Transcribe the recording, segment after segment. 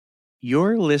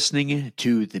You're listening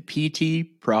to the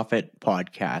PT Profit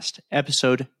Podcast,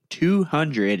 episode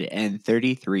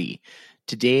 233.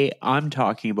 Today, I'm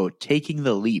talking about taking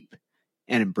the leap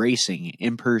and embracing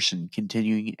in-person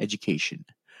continuing education.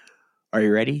 Are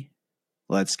you ready?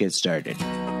 Let's get started.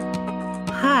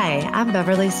 Hi, I'm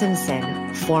Beverly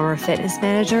Simpson, former fitness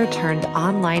manager turned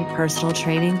online personal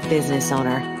training business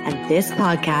owner. And this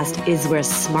podcast is where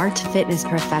smart fitness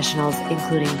professionals,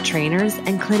 including trainers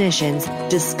and clinicians,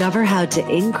 discover how to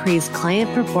increase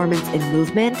client performance in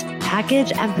movement,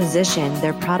 package and position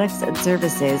their products and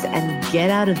services, and get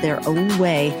out of their own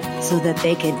way so that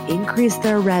they can increase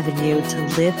their revenue to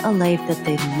live a life that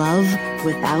they love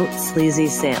without sleazy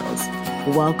sales.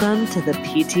 Welcome to the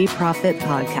PT Profit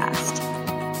Podcast.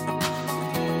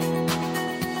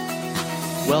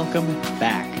 Welcome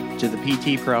back to the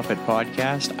PT Profit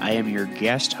Podcast. I am your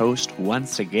guest host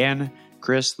once again,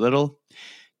 Chris Little.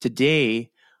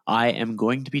 Today, I am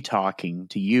going to be talking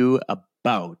to you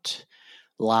about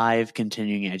live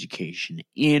continuing education,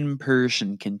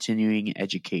 in-person continuing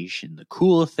education. The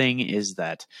cool thing is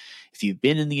that if you've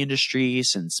been in the industry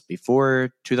since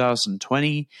before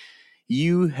 2020,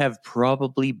 you have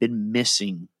probably been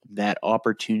missing that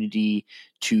opportunity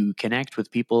to connect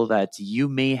with people that you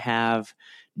may have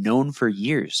known for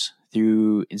years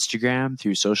through Instagram,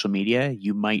 through social media.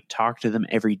 You might talk to them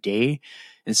every day,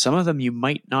 and some of them you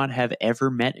might not have ever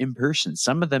met in person.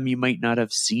 Some of them you might not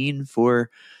have seen for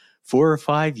 4 or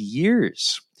 5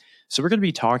 years. So we're going to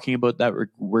be talking about that.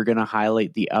 We're going to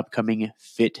highlight the upcoming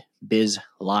FitBiz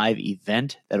Live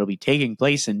event that'll be taking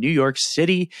place in New York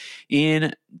City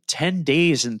in 10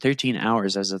 days and 13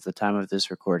 hours as of the time of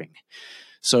this recording.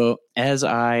 So as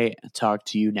I talk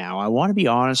to you now, I want to be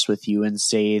honest with you and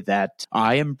say that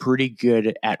I am pretty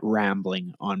good at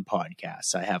rambling on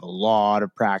podcasts. I have a lot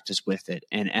of practice with it.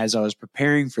 And as I was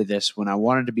preparing for this, when I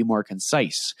wanted to be more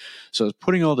concise, so I was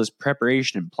putting all this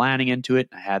preparation and planning into it.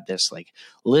 I had this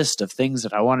list of things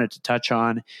that I wanted to touch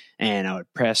on, and I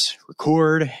would press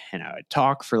record and I would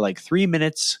talk for 3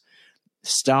 minutes,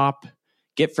 stop,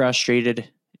 get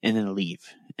frustrated, and then leave.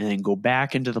 And then go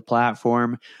back into the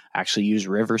platform. I actually use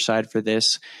Riverside for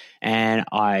this. And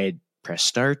I press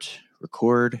start,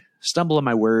 record, stumble on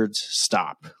my words,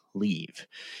 stop, leave.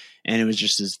 And it was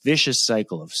just this vicious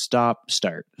cycle of stop,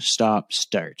 start, stop,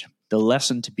 start. The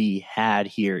lesson to be had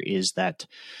here is that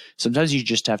sometimes you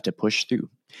just have to push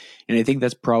through. And I think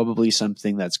that's probably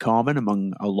something that's common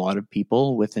among a lot of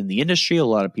people within the industry, a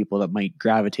lot of people that might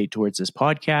gravitate towards this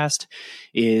podcast,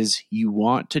 is you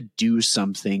want to do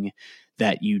something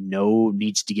that you know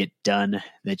needs to get done,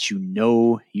 that you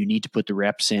know you need to put the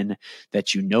reps in,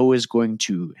 that you know is going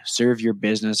to serve your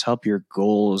business, help your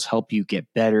goals, help you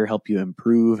get better, help you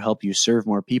improve, help you serve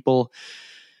more people.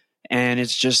 And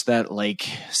it's just that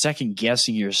second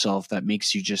guessing yourself that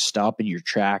makes you just stop in your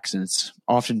tracks. And it's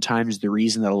oftentimes the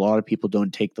reason that a lot of people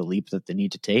don't take the leap that they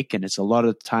need to take. And it's a lot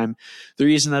of the time the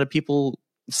reason that people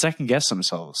second guess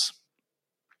themselves.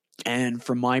 And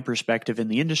from my perspective in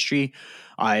the industry,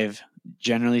 I've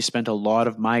generally spent a lot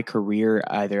of my career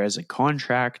either as a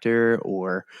contractor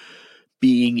or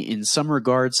being in some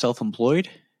regard self-employed.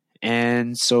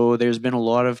 And so there's been a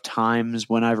lot of times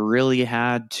when I've really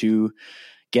had to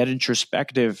get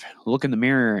introspective, look in the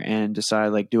mirror and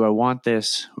decide, do I want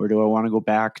this or do I want to go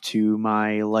back to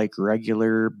my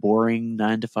regular, boring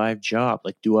 9-to-5 job?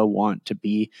 Do I want to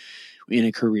be in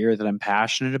a career that I'm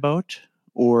passionate about?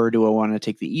 Or do I want to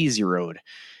take the easy road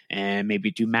and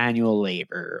maybe do manual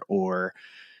labor or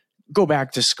go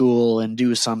back to school and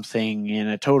do something in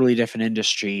a totally different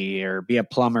industry or be a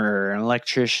plumber or an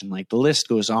electrician? The list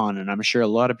goes on. And I'm sure a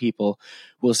lot of people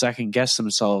will second guess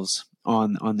themselves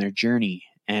on their journey.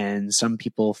 And some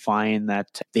people find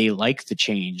that they like the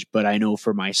change. But I know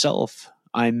for myself,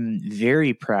 I'm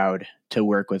very proud to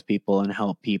work with people and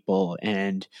help people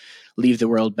and leave the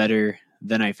world better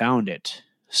than I found it.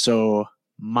 So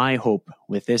my hope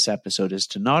with this episode is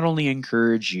to not only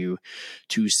encourage you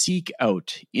to seek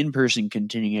out in-person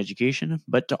continuing education,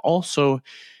 but to also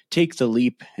take the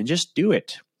leap and just do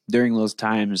it during those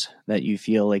times that you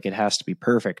feel like it has to be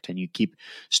perfect and you keep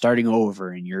starting over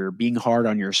and you're being hard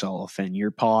on yourself and you're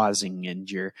pausing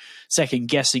and you're second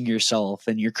guessing yourself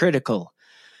and you're critical.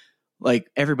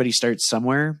 Everybody starts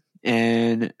somewhere,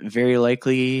 and very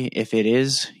likely if it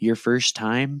is your first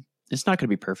time, it's not going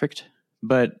to be perfect.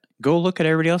 But go look at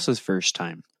everybody else's first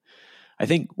time. I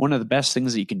think one of the best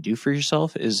things that you can do for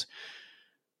yourself is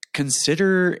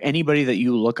consider anybody that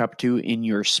you look up to in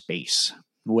your space,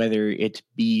 whether it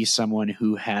be someone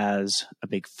who has a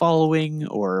big following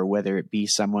or whether it be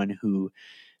someone who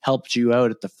helped you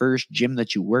out at the first gym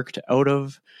that you worked out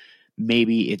of.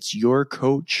 Maybe it's your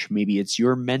coach, maybe it's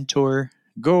your mentor.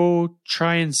 Go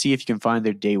try and see if you can find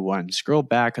their day one. Scroll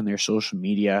back on their social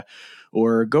media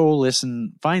or go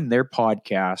find their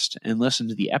podcast and listen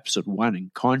to the episode 1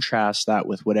 and contrast that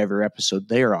with whatever episode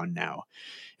they're on now.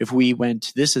 If we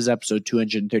went, this is episode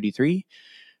 233,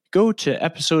 go to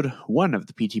episode 1 of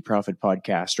the PT Profit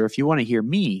podcast. Or if you want to hear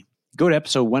me, go to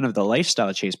episode 1 of the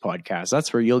Lifestyle Chase podcast.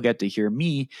 That's where you'll get to hear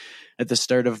me at the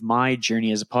start of my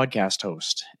journey as a podcast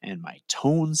host. And my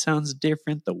tone sounds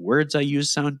different. The words I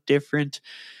use sound different.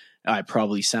 I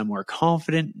probably sound more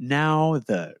confident now.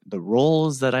 The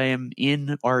roles that I am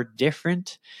in are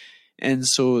different. And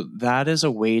so that is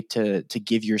a way to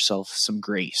give yourself some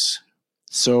grace.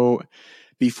 So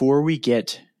before we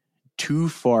get too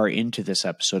far into this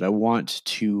episode, I want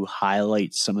to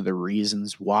highlight some of the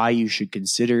reasons why you should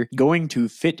consider going to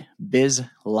FitBiz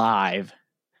Live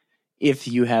if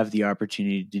you have the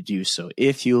opportunity to do so.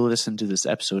 If you listen to this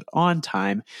episode on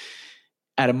time,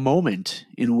 at a moment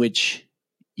in which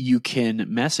you can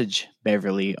message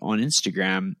Beverly on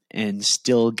Instagram and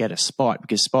still get a spot,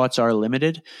 because spots are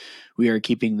limited. We are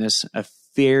keeping this a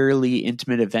fairly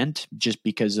intimate event just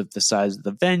because of the size of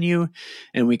the venue,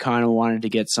 and we kind of wanted to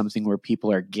get something where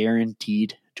people are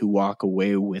guaranteed to walk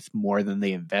away with more than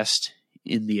they invest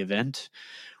in the event,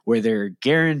 where they're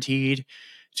guaranteed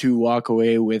to walk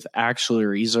away with actual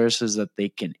resources that they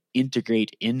can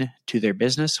integrate into their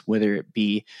business, whether it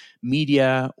be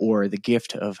media or the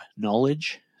gift of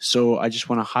knowledge. So I just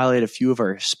want to highlight a few of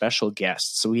our special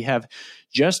guests. So we have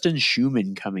Justin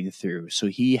Schumann coming through. So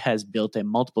he has built a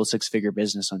multiple six-figure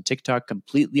business on TikTok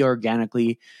completely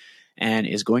organically and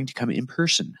is going to come in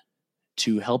person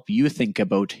to help you think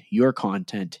about your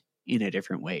content in a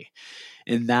different way.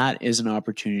 And that is an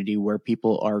opportunity where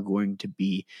people are going to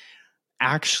be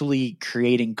actually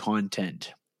creating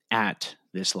content at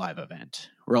this live event.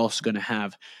 We're also going to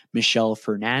have Michelle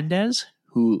Fernandez,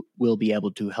 who will be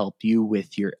able to help you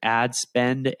with your ad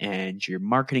spend and your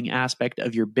marketing aspect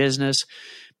of your business,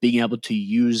 being able to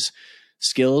use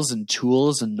skills and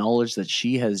tools and knowledge that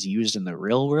she has used in the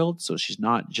real world. So she's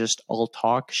not just all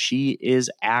talk, she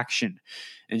is action,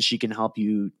 and she can help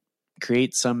you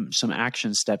create some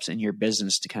action steps in your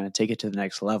business to kind of take it to the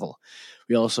next level.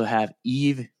 We also have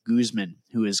Eve Guzman,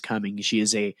 who is coming. She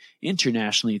is a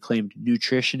internationally acclaimed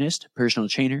nutritionist, personal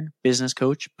trainer, business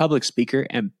coach, public speaker,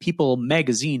 and People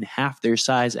Magazine Half Their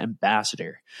Size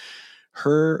ambassador.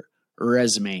 Her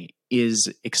resume is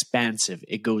expansive.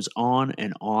 It goes on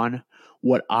and on.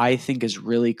 What I think is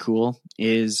really cool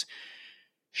is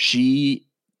she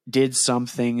did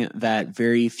something that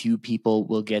very few people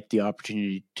will get the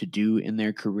opportunity to do in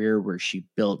their career, where she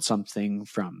built something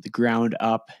from the ground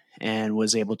up and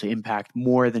was able to impact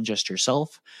more than just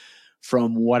herself.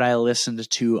 From what I listened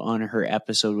to on her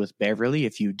episode with Beverly,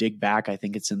 if you dig back, I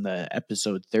think it's in the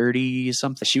episode 30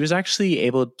 something, she was actually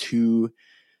able to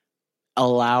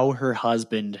allow her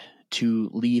husband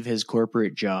to leave his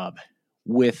corporate job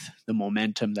with the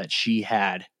momentum that she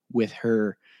had with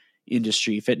her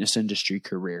fitness industry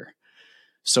career.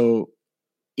 So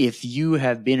if you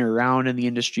have been around in the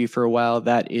industry for a while,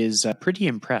 that is pretty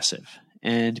impressive.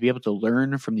 And to be able to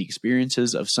learn from the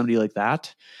experiences of somebody like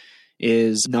that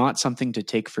is not something to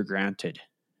take for granted,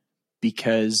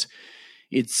 because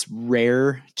it's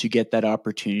rare to get that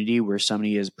opportunity where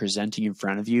somebody is presenting in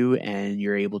front of you and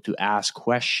you're able to ask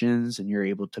questions and you're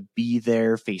able to be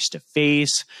there face to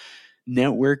face,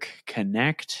 network,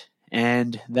 connect.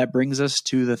 And that brings us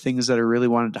to the things that I really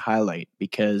wanted to highlight,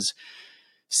 because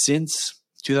since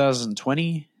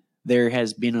 2020, there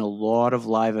has been a lot of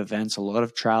live events, a lot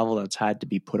of travel that's had to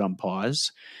be put on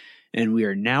pause. And we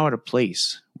are now at a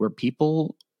place where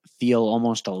people feel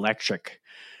almost electric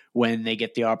when they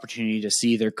get the opportunity to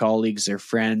see their colleagues, their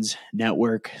friends,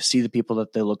 network, see the people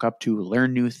that they look up to,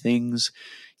 learn new things,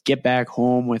 get back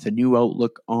home with a new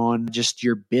outlook on just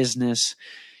your business,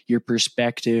 your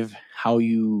perspective, how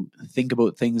you think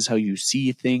about things, how you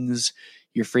see things,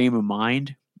 your frame of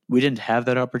mind. We didn't have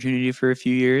that opportunity for a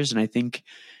few years. And I think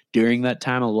during that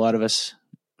time, a lot of us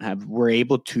were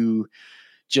able to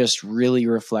just really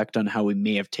reflect on how we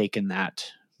may have taken that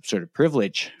sort of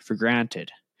privilege for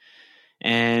granted.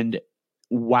 And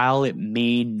while it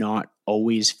may not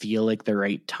always feel like the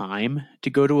right time to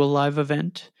go to a live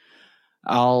event,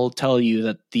 I'll tell you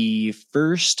that the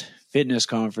first fitness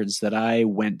conference that I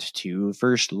went to,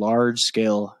 first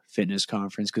large-scale fitness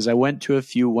conference, because I went to a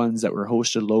few ones that were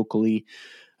hosted locally.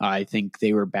 I think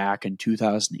they were back in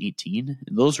 2018,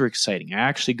 and those were exciting. I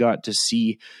actually got to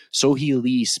see Sohee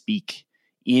Lee speak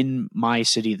in my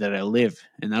city that I live,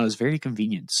 and that was very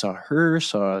convenient. Saw her,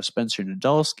 saw Spencer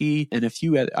Nadolski, and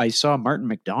I saw Martin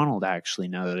McDonald, actually,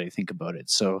 now that I think about it.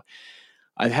 So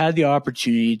I've had the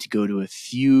opportunity to go to a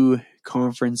few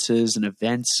conferences and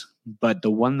events, but the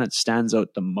one that stands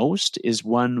out the most is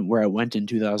one where I went in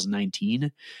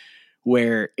 2019,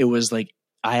 where it was like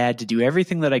I had to do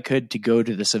everything that I could to go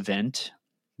to this event.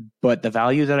 But the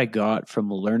value that I got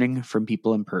from learning from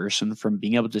people in person, from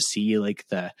being able to see like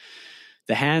the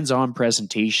hands-on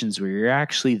presentations where you're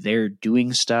actually there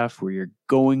doing stuff, where you're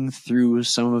going through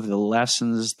some of the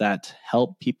lessons that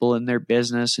help people in their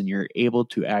business, and you're able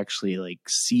to actually like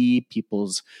see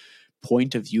people's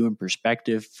point of view and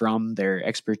perspective from their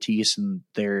expertise and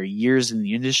their years in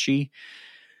the industry,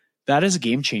 that is a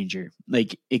game changer.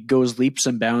 Like, it goes leaps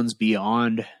and bounds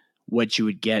beyond what you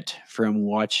would get from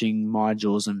watching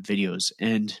modules and videos.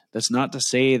 And that's not to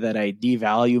say that I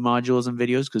devalue modules and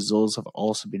videos, because those have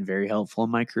also been very helpful in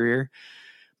my career.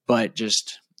 But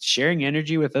just sharing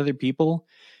energy with other people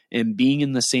and being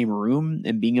in the same room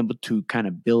and being able to kind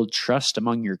of build trust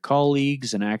among your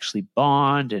colleagues and actually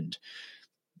bond and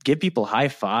give people high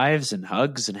fives and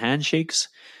hugs and handshakes,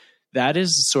 that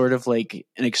is sort of like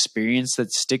an experience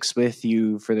that sticks with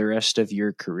you for the rest of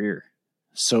your career.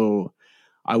 So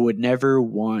I would never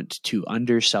want to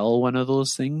undersell one of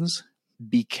those things,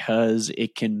 because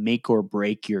it can make or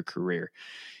break your career.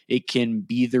 It can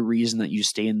be the reason that you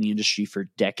stay in the industry for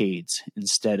decades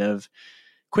instead of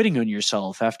quitting on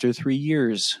yourself after 3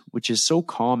 years, which is so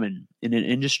common in an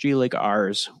industry like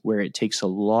ours, where it takes a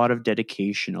lot of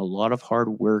dedication, a lot of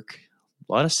hard work,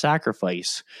 a lot of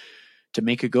sacrifice to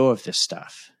make a go of this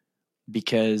stuff.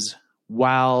 Because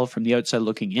while from the outside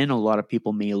looking in, a lot of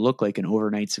people may look like an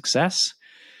overnight success,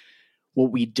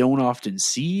 what we don't often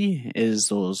see is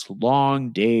those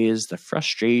long days, the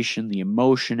frustration, the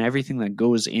emotion, everything that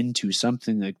goes into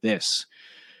something like this,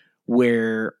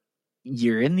 where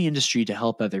you're in the industry to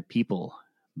help other people,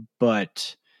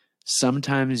 but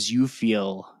sometimes you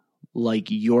feel like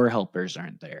your helpers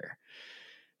aren't there.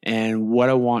 And what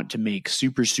I want to make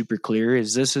super, super clear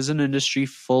is this is an industry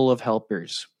full of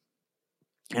helpers.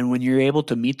 And when you're able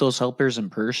to meet those helpers in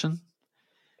person,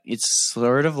 it's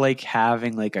sort of like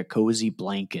having like a cozy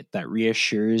blanket that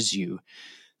reassures you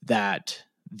that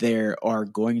there are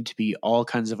going to be all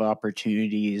kinds of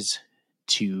opportunities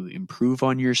to improve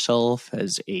on yourself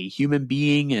as a human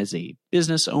being, as a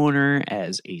business owner,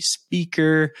 as a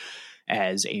speaker,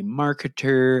 as a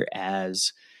marketer,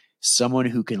 as someone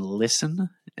who can listen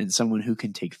and someone who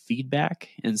can take feedback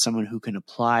and someone who can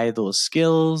apply those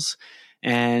skills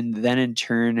and then in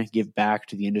turn give back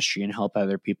to the industry and help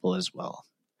other people as well.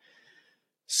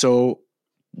 So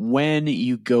when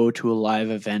you go to a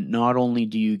live event, not only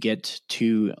do you get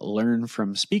to learn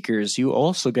from speakers, you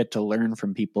also get to learn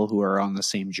from people who are on the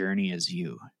same journey as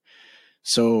you.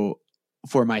 So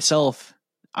for myself,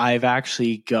 I've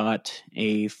actually got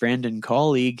a friend and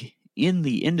colleague in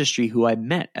the industry who I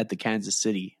met at the Kansas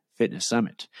City Fitness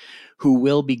Summit, who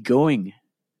will be going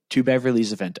to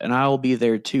Beverly's event, and I will be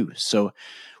there too. So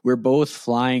we're both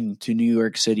flying to New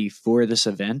York City for this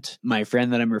event. My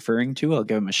friend that I'm referring to, I'll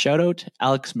give him a shout out,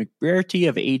 Alex McBrearty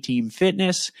of A-Team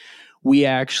Fitness. We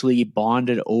actually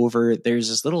bonded over, there's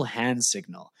this little hand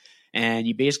signal, and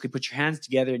you basically put your hands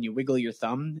together and you wiggle your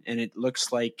thumb, and it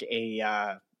looks like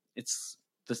the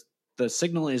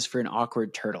signal is for an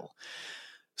awkward turtle.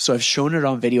 So I've shown it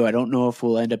on video. I don't know if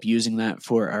we'll end up using that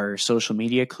for our social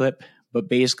media clip, but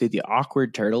basically the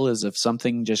awkward turtle is if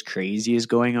something just crazy is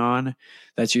going on,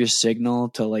 that's your signal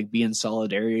to like be in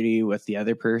solidarity with the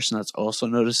other person that's also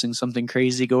noticing something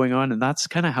crazy going on. And that's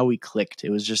kind of how we clicked. It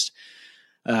was just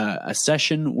a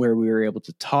session where we were able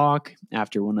to talk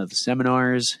after one of the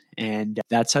seminars. And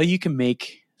that's how you can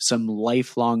make some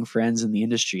lifelong friends in the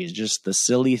industry, is just the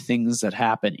silly things that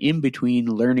happen in between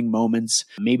learning moments,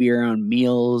 maybe around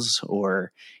meals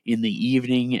or in the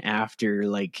evening after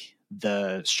like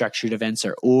the structured events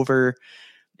are over.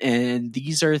 And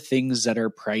these are things that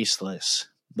are priceless.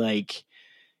 Like,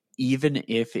 even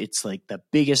if it's like the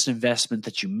biggest investment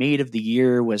that you made of the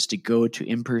year was to go to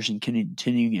in-person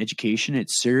continuing education, it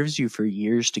serves you for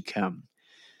years to come.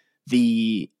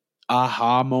 The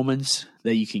aha moments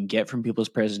that you can get from people's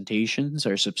presentations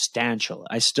are substantial.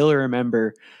 I still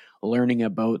remember learning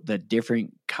about the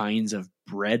different kinds of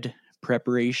bread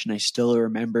preparation. I still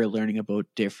remember learning about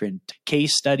different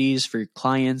case studies for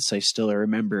clients. I still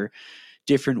remember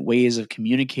different ways of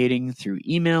communicating through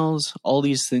emails, all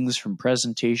these things from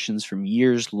presentations from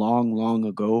years long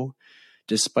ago,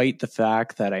 despite the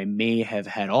fact that I may have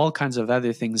had all kinds of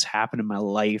other things happen in my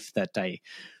life that I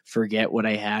forget what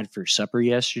I had for supper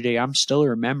yesterday, I'm still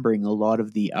remembering a lot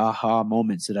of the aha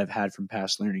moments that I've had from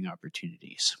past learning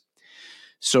opportunities.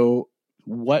 So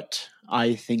what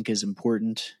I think is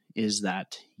important is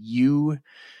that you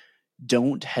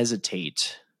don't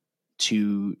hesitate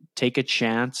to take a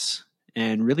chance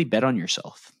and really bet on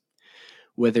yourself,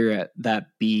 whether that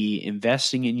be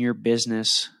investing in your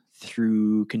business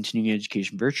through continuing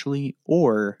education virtually,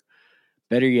 or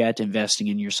better yet, investing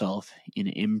in yourself in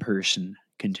in-person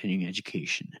continuing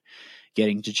education.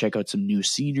 Getting to check out some new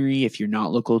scenery if you're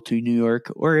not local to New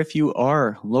York, or if you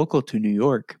are local to New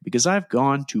York, because I've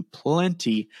gone to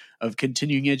plenty of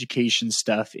continuing education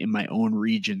stuff in my own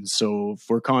region. So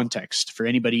for context, for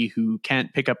anybody who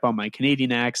can't pick up on my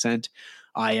Canadian accent,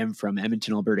 I am from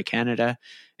Edmonton, Alberta, Canada.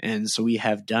 And so we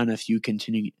have done a few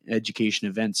continuing education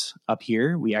events up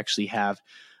here. We actually have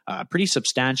a pretty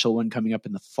substantial one coming up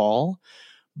in the fall.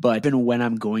 But even when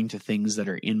I'm going to things that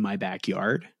are in my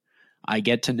backyard, I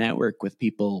get to network with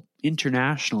people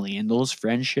internationally, and those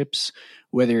friendships,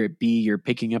 whether it be you're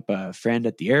picking up a friend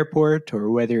at the airport, or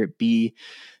whether it be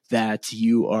that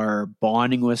you are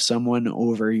bonding with someone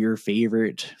over your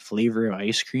favorite flavor of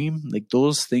ice cream, like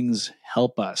those things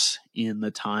help us in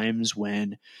the times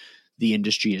when the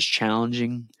industry is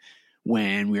challenging,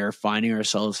 when we are finding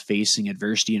ourselves facing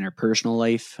adversity in our personal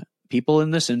life. People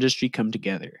in this industry come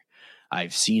together.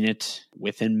 I've seen it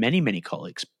within many, many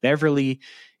colleagues. Beverly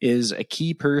is a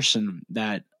key person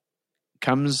that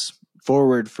comes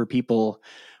forward for people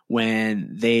when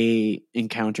they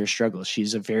encounter struggles.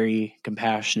 She's a very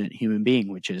compassionate human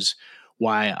being, which is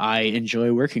why I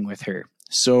enjoy working with her.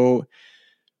 So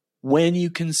when you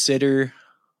consider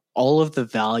all of the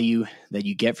value that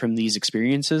you get from these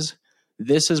experiences,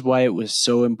 this is why it was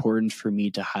so important for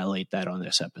me to highlight that on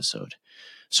this episode.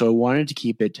 So I wanted to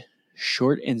keep it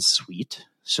short and sweet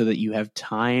so that you have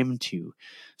time to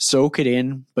soak it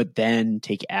in, but then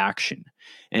take action.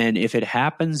 And if it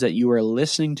happens that you are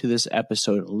listening to this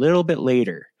episode a little bit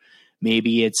later,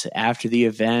 maybe it's after the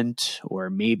event, or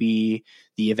maybe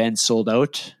the event sold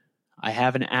out, I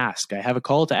have an ask. I have a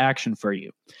call to action for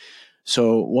you.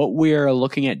 So what we are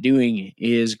looking at doing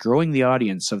is growing the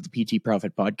audience of the PT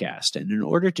Profit Podcast. And in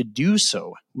order to do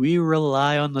so, we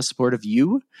rely on the support of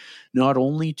you, not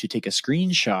only to take a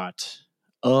screenshot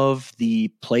of the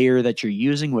player that you're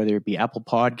using, whether it be Apple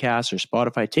Podcasts or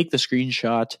Spotify, take the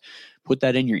screenshot, put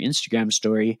that in your Instagram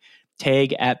story,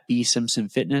 tag at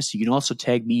bsimpsonfitness. You can also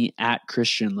tag me at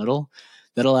Christian Little.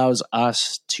 That allows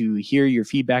us to hear your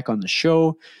feedback on the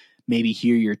show, maybe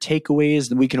hear your takeaways.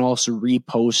 Then we can also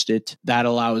repost it. That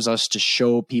allows us to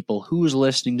show people who's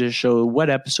listening to the show, what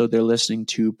episode they're listening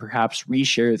to, perhaps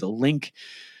reshare the link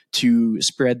to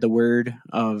spread the word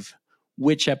of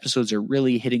which episodes are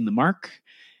really hitting the mark.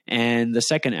 And the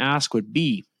second ask would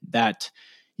be that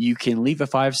you can leave a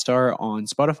 5-star on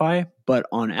Spotify, but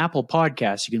on Apple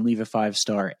Podcasts, you can leave a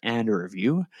 5-star and a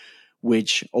review,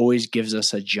 which always gives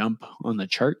us a jump on the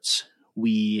charts.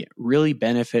 We really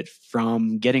benefit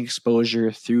from getting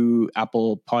exposure through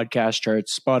Apple Podcast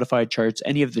charts, Spotify charts,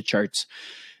 any of the charts,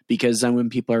 because then when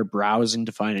people are browsing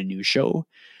to find a new show,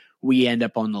 we end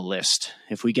up on the list.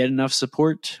 If we get enough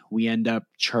support, we end up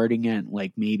charting at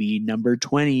like maybe number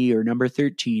 20 or number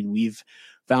 13. We've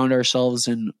found ourselves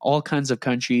in all kinds of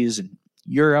countries in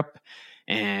Europe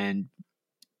and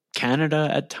Canada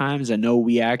at times. I know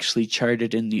we actually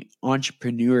charted in the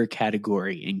entrepreneur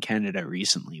category in Canada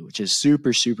recently, which is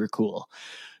super, super cool.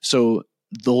 So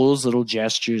those little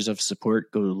gestures of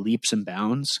support go leaps and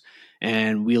bounds.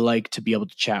 And we like to be able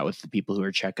to chat with the people who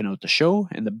are checking out the show.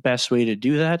 And the best way to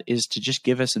do that is to just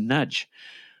give us a nudge.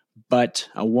 But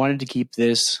I wanted to keep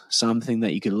this something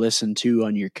that you could listen to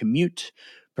on your commute,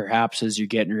 perhaps as you're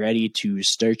getting ready to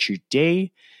start your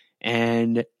day.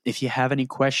 And if you have any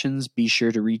questions, be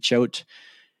sure to reach out.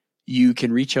 You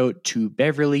can reach out to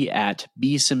Beverly at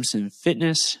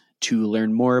bsimpsonfitness to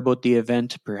learn more about the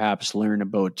event, perhaps learn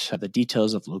about the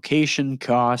details of location,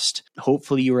 cost.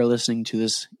 Hopefully you are listening to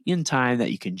this in time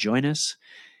that you can join us.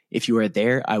 If you are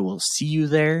there, I will see you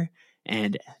there.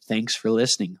 And thanks for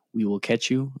listening. We will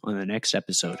catch you on the next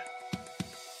episode.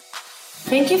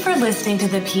 Thank you for listening to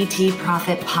the PT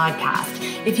Profit Podcast.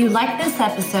 If you like this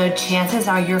episode, chances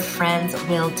are your friends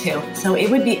will too. So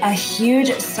it would be a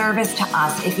huge service to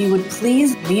us if you would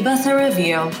please leave us a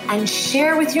review and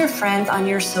share with your friends on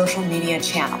your social media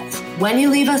channels. When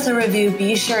you leave us a review,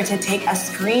 be sure to take a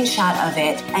screenshot of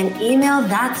it and email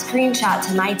that screenshot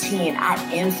to my team at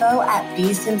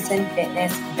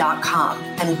info@bsimpsonfitness.com.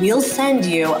 And we'll send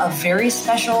you a very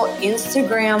special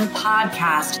Instagram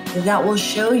podcast that will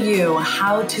show you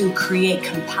how to create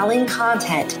compelling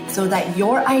content so that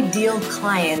your ideal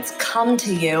clients come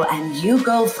to you and you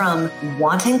go from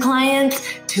wanting clients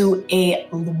to a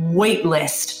wait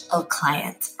list of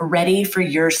clients ready for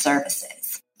your services.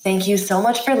 Thank you so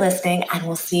much for listening, and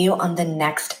we'll see you on the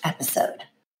next episode.